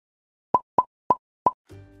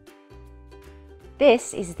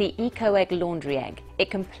This is the EcoEgg laundry egg.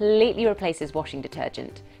 It completely replaces washing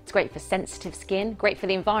detergent. It's great for sensitive skin, great for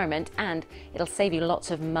the environment, and it'll save you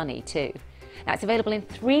lots of money too. Now it's available in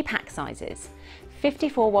 3 pack sizes.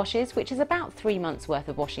 54 washes, which is about 3 months worth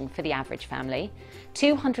of washing for the average family,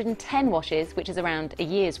 210 washes, which is around a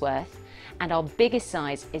year's worth, and our biggest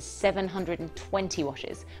size is 720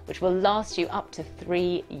 washes, which will last you up to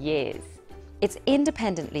 3 years. It's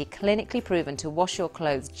independently, clinically proven to wash your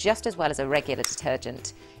clothes just as well as a regular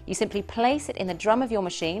detergent. You simply place it in the drum of your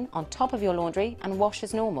machine on top of your laundry and wash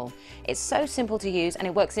as normal. It's so simple to use and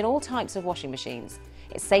it works in all types of washing machines.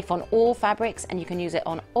 It's safe on all fabrics and you can use it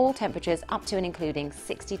on all temperatures up to and including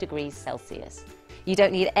 60 degrees Celsius. You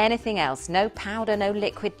don't need anything else, no powder, no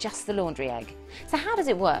liquid, just the laundry egg. So how does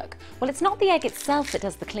it work? Well, it's not the egg itself that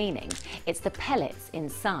does the cleaning, it's the pellets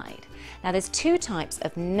inside. Now there's 2 types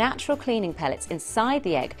of natural cleaning pellets inside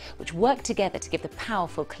the egg which work together to give the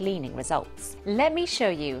powerful cleaning results. Let me show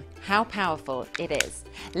you how powerful it is.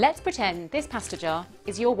 Let's pretend this pasta jar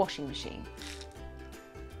is your washing machine.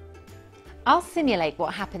 I'll simulate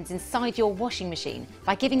what happens inside your washing machine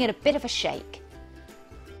by giving it a bit of a shake.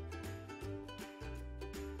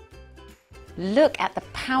 Look at the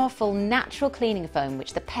powerful natural cleaning foam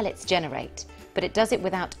which the pellets generate, but it does it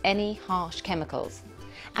without any harsh chemicals.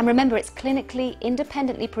 And remember, it's clinically,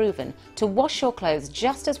 independently proven to wash your clothes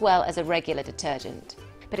just as well as a regular detergent.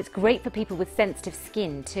 But it's great for people with sensitive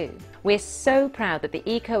skin too. We're so proud that the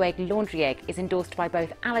EcoEgg laundry egg is endorsed by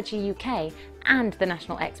both Allergy UK and the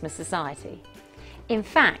National Eczema Society. In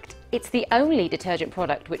fact, it's the only detergent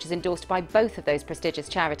product which is endorsed by both of those prestigious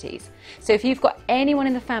charities. So if you've got anyone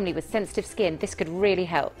in the family with sensitive skin, this could really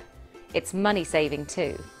help. It's money saving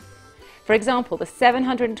too. For example, the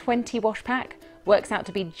 720 wash pack works out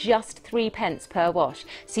to be just 3 pence per wash,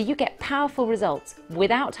 so you get powerful results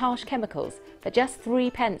without harsh chemicals for just 3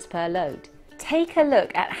 pence per load. Take a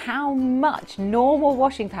look at how much normal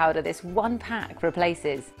washing powder this 1 pack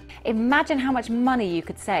replaces. Imagine how much money you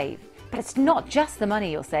could save. But it's not just the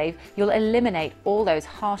money you'll save, you'll eliminate all those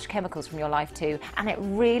harsh chemicals from your life too, and it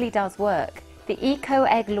really does work. The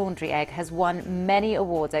EcoEgg laundry egg has won many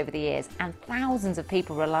awards over the years and thousands of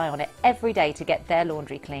people rely on it every day to get their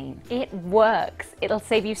laundry clean. It works. It'll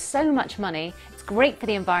save you so much money, it's great for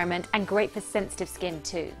the environment and great for sensitive skin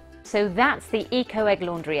too. So that's the EcoEgg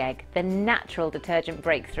laundry egg, the natural detergent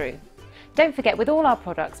breakthrough. Don't forget, with all our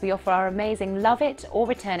products we offer our amazing love it or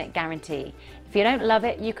return it guarantee. If you don't love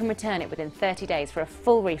it, you can return it within 30 days for a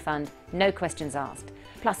full refund, no questions asked.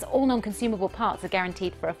 Plus, all non-consumable parts are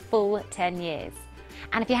guaranteed for a full 10 years.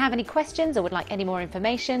 And if you have any questions or would like any more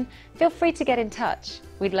information, feel free to get in touch.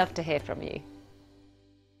 We'd love to hear from you.